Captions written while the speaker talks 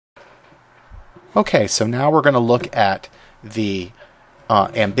Okay, so now we're going to look at the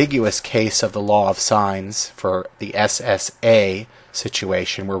ambiguous case of the law of sines for the SSA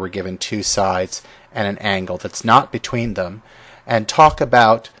situation where we're given two sides and an angle that's not between them, and talk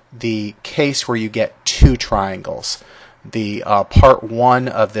about the case where you get two triangles. The part one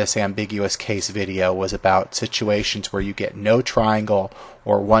of this ambiguous case video was about situations where you get no triangle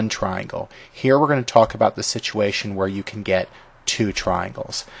or one triangle. Here we're going to talk about the situation where you can get two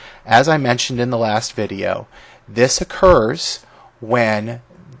triangles. As I mentioned in the last video, this occurs when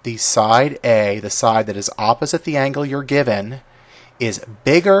the side A, the side that is opposite the angle you're given, is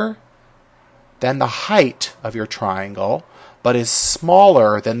bigger than the height of your triangle, but is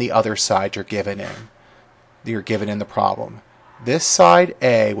smaller than the other side you're given in the problem. This side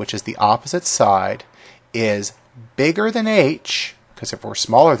A, which is the opposite side, is bigger than H, because if we're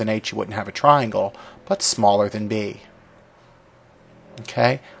smaller than H you wouldn't have a triangle, but smaller than B.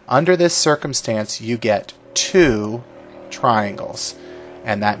 Okay? Under this circumstance you get two triangles,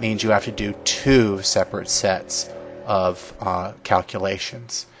 and that means you have to do two separate sets of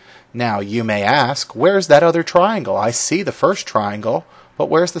calculations. Now you may ask, where's that other triangle? I see the first triangle, but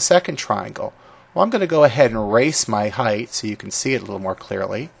where's the second triangle? Well, I'm going to go ahead and erase my height so you can see it a little more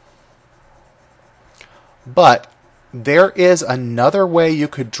clearly. But there is another way you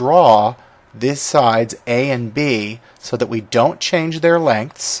could draw these sides A and B so that we don't change their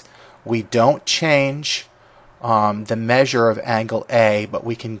lengths, we don't change the measure of angle A, but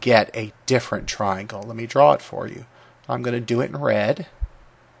we can get a different triangle. Let me draw it for you. I'm going to do it in red.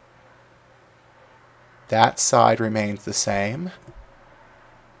 That side remains the same.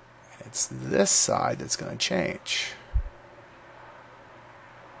 It's this side that's going to change.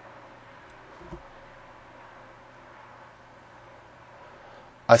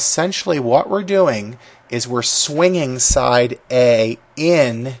 Essentially what we're doing is we're swinging side A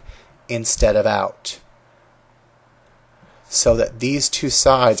in instead of out, so that these two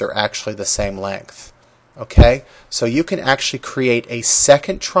sides are actually the same length. Okay? So you can actually create a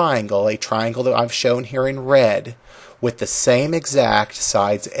second triangle, a triangle that I've shown here in red, with the same exact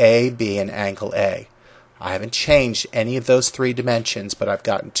sides A, B, and angle A. I haven't changed any of those three dimensions, but I've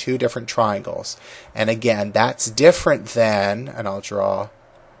gotten two different triangles. And again, that's different than, and I'll draw,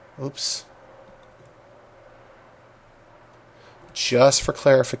 oops, just for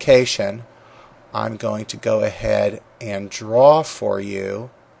clarification, I'm going to go ahead and draw for you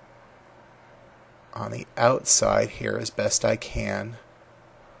on the outside here as best I can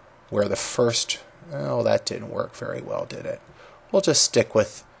where the first, oh, that didn't work very well, did it? We'll just stick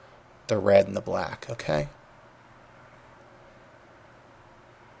with the red and the black, okay?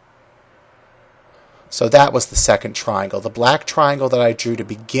 So that was the second triangle. The black triangle that I drew to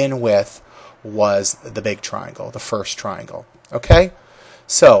begin with was the big triangle, the first triangle, okay?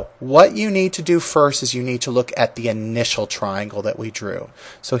 So what you need to do first is you need to look at the initial triangle that we drew.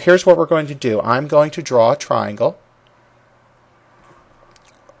 So here's what we're going to do. I'm going to draw a triangle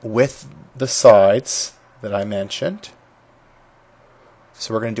with the sides that I mentioned.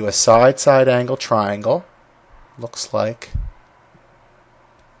 So we're going to do a side-side angle triangle. Looks like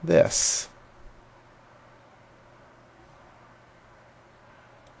this.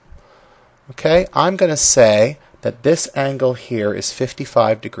 Okay, I'm going to say that this angle here is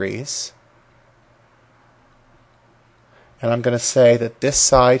 55 degrees. And I'm going to say that this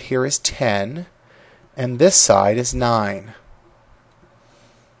side here is 10, and this side is 9.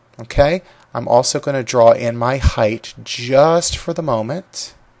 Okay, I'm also going to draw in my height just for the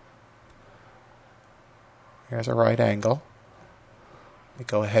moment. Here's a right angle. Let me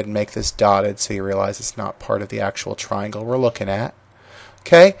go ahead and make this dotted so you realize it's not part of the actual triangle we're looking at.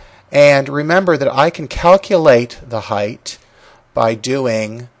 Okay, and remember that I can calculate the height by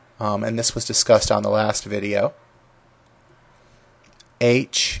doing, and this was discussed on the last video,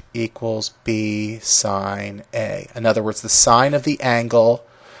 H equals B sine A. In other words, the sine of the angle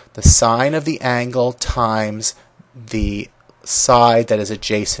times the side that is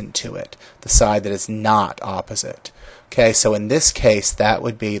adjacent to it, the side that is not opposite. Okay, so in this case, that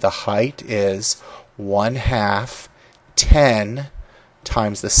would be the height is 1/2 10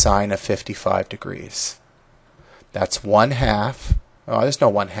 times the sine of 55 degrees. That's 1/2. Oh, there's no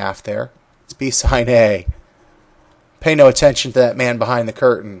 1/2 there. It's B sine A. Pay no attention to that man behind the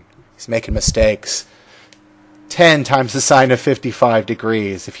curtain. He's making mistakes. 10 times the sine of 55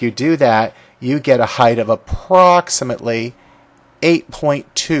 degrees. If you do that, you get a height of approximately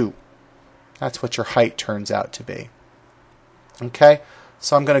 8.2. That's what your height turns out to be. Okay,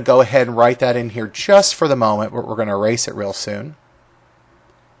 so I'm going to go ahead and write that in here just for the moment, but we're going to erase it real soon.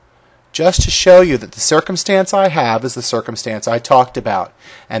 Just to show you that the circumstance I have is the circumstance I talked about,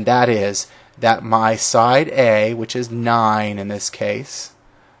 and that is that my side A, which is 9 in this case,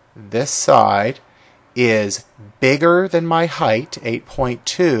 this side is bigger than my height,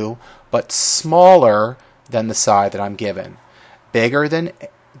 8.2, but smaller than the side that I'm given. Bigger than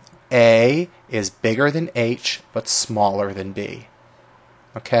A is bigger than H, but smaller than B.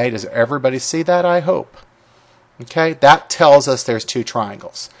 Okay, does everybody see that, I hope? Okay, that tells us there's two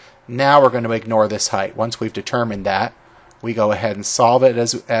triangles. Now we're going to ignore this height. Once we've determined that, we go ahead and solve it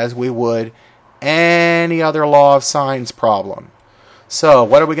as we would any other law of sines problem. So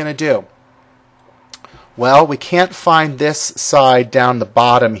what are we going to do? Well, we can't find this side down the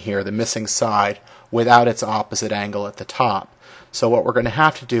bottom here, the missing side, without its opposite angle at the top. So what we're going to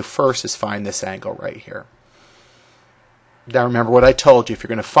have to do first is find this angle right here. Now remember what I told you. If you're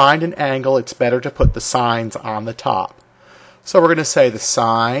going to find an angle, it's better to put the sines on the top. So we're going to say the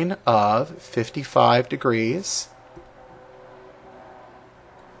sine of 55 degrees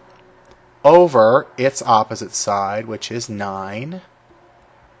over its opposite side, which is 9,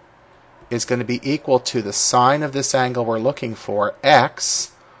 is going to be equal to the sine of this angle we're looking for,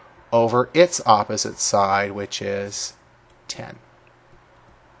 x, over its opposite side, which is 10.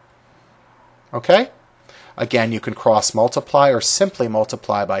 Okay? Again, you can cross multiply or simply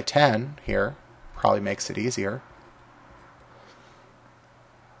multiply by 10 here. Probably makes it easier.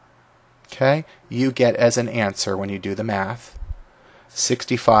 Okay? You get as an answer when you do the math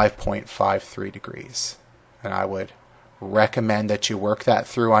 65.53 degrees. And I would recommend that you work that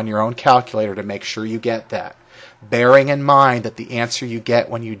through on your own calculator to make sure you get that. Bearing in mind that the answer you get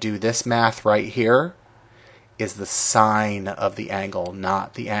when you do this math right here is the sine of the angle,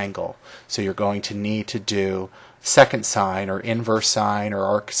 not the angle. So you're going to need to do second sine or inverse sine or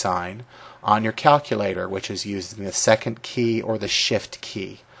arc sine on your calculator, which is using the second key or the shift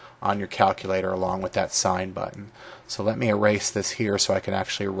key on your calculator along with that sine button. So let me erase this here so I can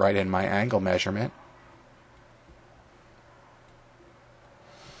actually write in my angle measurement.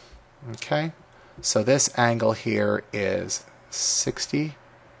 Okay, so this angle here is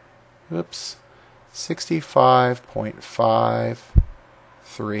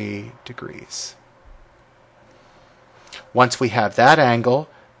 65.53 degrees. Once we have that angle,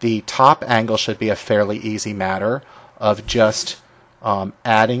 the top angle should be a fairly easy matter of just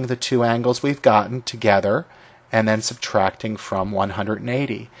adding the two angles we've gotten together and then subtracting from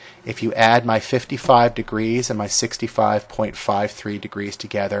 180. If you add my 55 degrees and my 65.53 degrees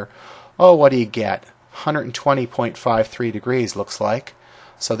together, oh, what do you get? 120.53 degrees looks like.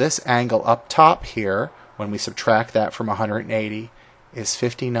 So this angle up top here, when we subtract that from 180, is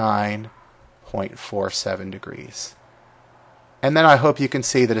 59.47 degrees. And then I hope you can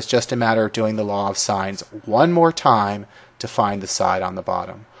see that it's just a matter of doing the law of sines one more time to find the side on the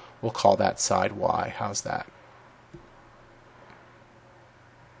bottom. We'll call that side y. How's that?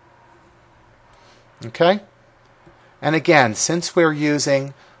 Okay? And again, since we're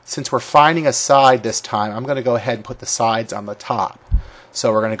finding a side this time, I'm going to go ahead and put the sides on the top.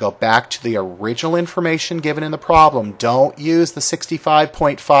 So we're going to go back to the original information given in the problem. Don't use the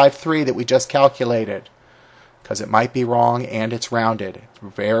 65.53 that we just calculated, because it might be wrong and it's rounded. It's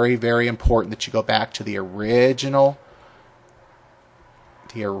very, very important that you go back to the original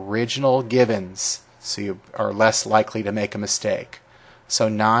givens so you are less likely to make a mistake. So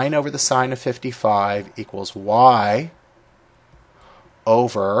 9 over the sine of 55 equals y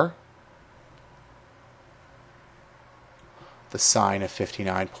over the sine of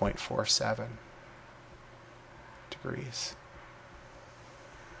 59.47 degrees.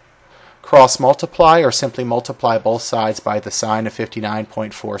 Cross multiply or simply multiply both sides by the sine of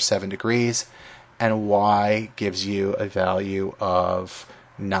 59.47 degrees, and y gives you a value of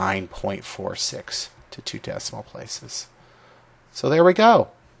 9.46 to 2 decimal places. So there we go.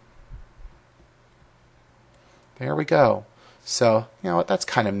 There we go. So, you know what, that's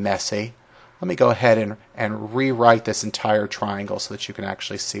kind of messy. Let me go ahead and rewrite this entire triangle so that you can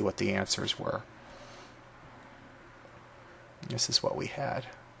actually see what the answers were. This is what we had.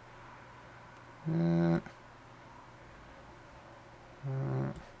 There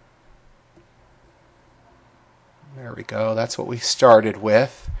we go. That's what we started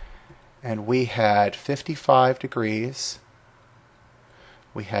with. And we had 55 degrees.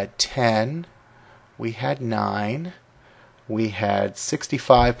 We had 10. We had 9. We had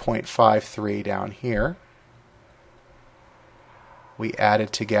 65.53 down here. We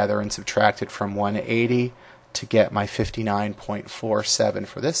added together and subtracted from 180 to get my 59.47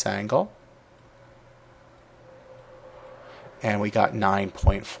 for this angle. And we got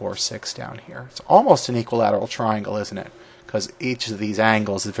 9.46 down here. It's almost an equilateral triangle, isn't it? Because each of these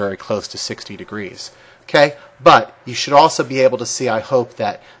angles is very close to 60 degrees. Okay, but you should also be able to see, I hope,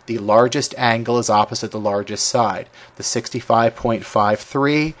 that the largest angle is opposite the largest side. The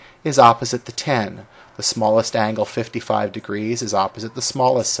 65.53 is opposite the 10. The smallest angle, 55 degrees, is opposite the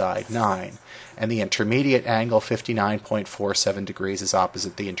smallest side, 9. And the intermediate angle, 59.47 degrees, is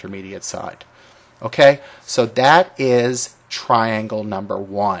opposite the intermediate side. Okay, so that is triangle number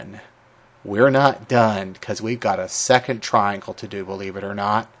 1. We're not done because we've got a second triangle to do, believe it or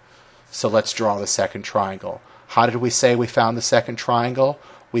not. So let's draw the second triangle. How did we say we found the second triangle?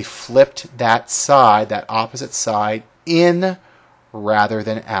 We flipped that side, that opposite side, in rather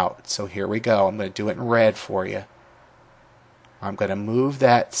than out. So here we go. I'm going to do it in red for you. I'm going to move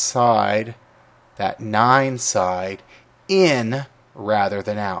that side, that 9 side, in rather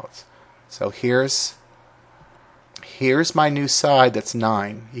than out. So here's my new side that's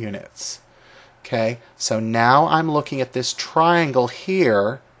 9 units. Okay, so now I'm looking at this triangle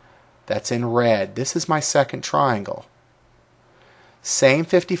here that's in red. This is my second triangle. Same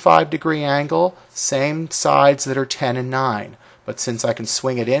 55-degree angle, same sides that are 10 and 9. But since I can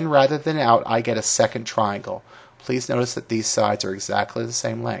swing it in rather than out, I get a second triangle. Please notice that these sides are exactly the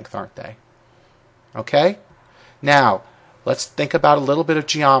same length, aren't they? Okay? Now, let's think about a little bit of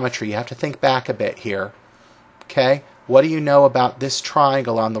geometry. You have to think back a bit here. Okay? What do you know about this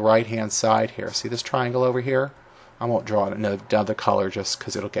triangle on the right-hand side here? See this triangle over here? I won't draw it another color just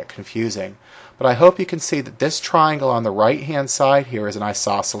because it'll get confusing. But I hope you can see that this triangle on the right-hand side here is an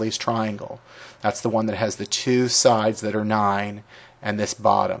isosceles triangle. That's the one that has the 2 sides that are 9 and this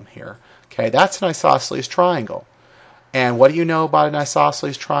bottom here. Okay, that's an isosceles triangle. And what do you know about an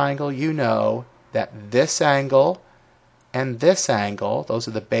isosceles triangle? You know that this angle and this angle, those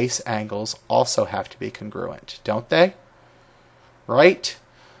are the base angles, also have to be congruent, don't they? Right?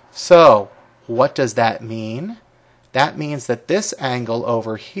 So, what does that mean? That means that this angle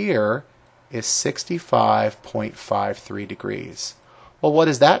over here is 65.53 degrees. Well, what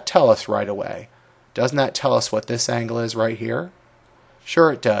does that tell us right away? Doesn't that tell us what this angle is right here?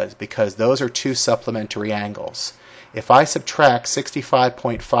 Sure it does, because those are 2 supplementary angles. If I subtract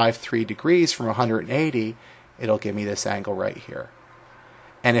 65.53 degrees from 180, it'll give me this angle right here.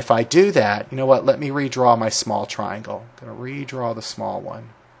 And if I do that, you know what, let me redraw my small triangle. I'm going to redraw the small one.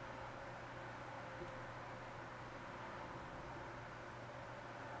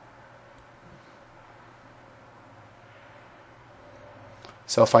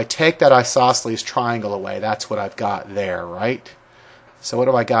 So if I take that isosceles triangle away, that's what I've got there, right? So what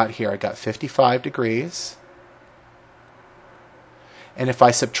do I got here? I got 55 degrees. And if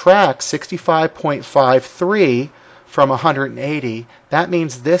I subtract 65.53 from 180, that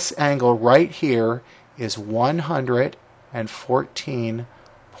means this angle right here is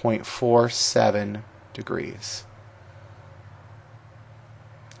 114.47 degrees.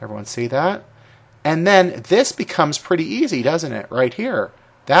 Everyone see that? And then this becomes pretty easy, doesn't it? Right here.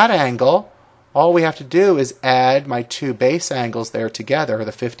 That angle, all we have to do is add my 2 base angles there together,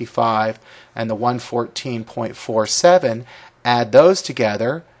 the 55 and the 114.47, add those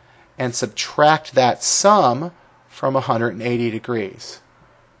together and subtract that sum from 180 degrees.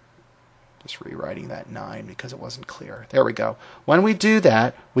 Just rewriting that 9 because it wasn't clear. There we go. When we do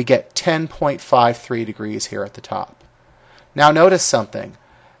that, we get 10.53 degrees here at the top. Now notice something.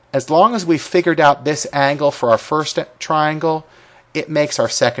 As long as we figured out this angle for our first triangle, it makes our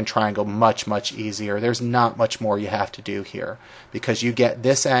second triangle much, much easier. There's not much more you have to do here because you get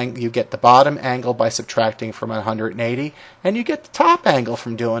this angle, you get the bottom angle by subtracting from 180, and you get the top angle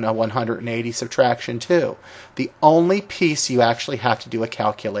from doing a 180 subtraction too. The only piece you actually have to do a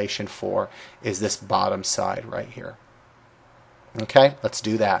calculation for is this bottom side right here. Okay, let's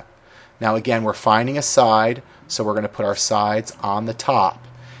do that. Now again, we're finding a side, so we're going to put our sides on the top.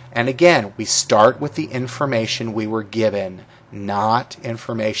 And again, we start with the information we were given, not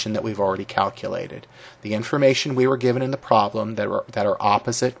information that we've already calculated. The information we were given in the problem that are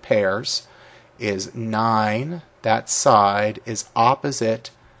opposite pairs is 9. That side is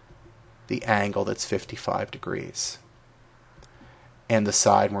opposite the angle that's 55 degrees. And the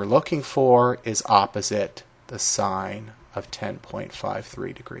side we're looking for is opposite the sine of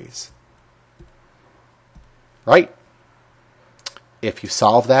 10.53 degrees. Right? If you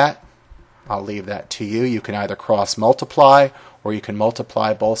solve that, I'll leave that to you. You can either cross multiply or you can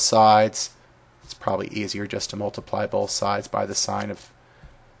multiply both sides. It's probably easier just to multiply both sides by the sine of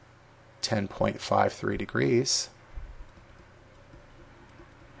 10.53 degrees.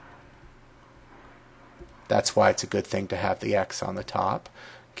 That's why it's a good thing to have the x on the top.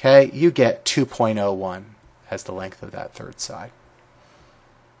 Okay, you get 2.01 as the length of that third side.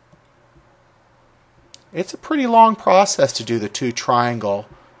 It's a pretty long process to do the 2 triangle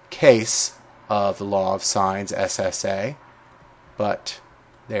case of the law of sines, SSA. But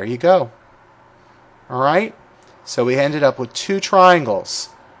there you go. Alright, so we ended up with two triangles.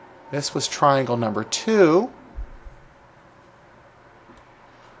 This was triangle number 2.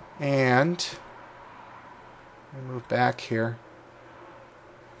 And let me move back here.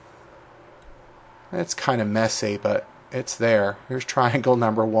 It's kind of messy, but it's there. Here's triangle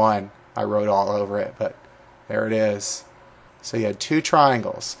number 1. I wrote all over it, but there it is. So you had two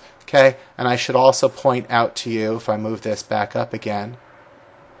triangles. Okay, and I should also point out to you, if I move this back up again,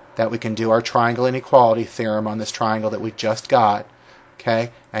 that we can do our triangle inequality theorem on this triangle that we just got.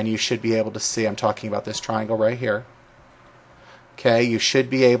 Okay, and you should be able to see, I'm talking about this triangle right here. Okay, you should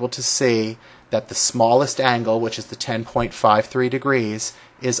be able to see that the smallest angle, which is the 10.53 degrees,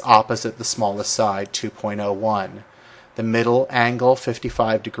 is opposite the smallest side, 2.01. The middle angle,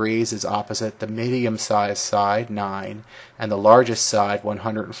 55 degrees, is opposite the medium-sized side, 9, and the largest side,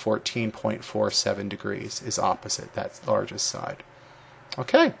 114.47 degrees, is opposite that largest side.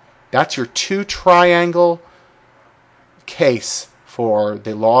 Okay, that's your two triangle case for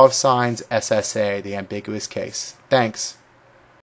the law of sines, SSA, the ambiguous case. Thanks.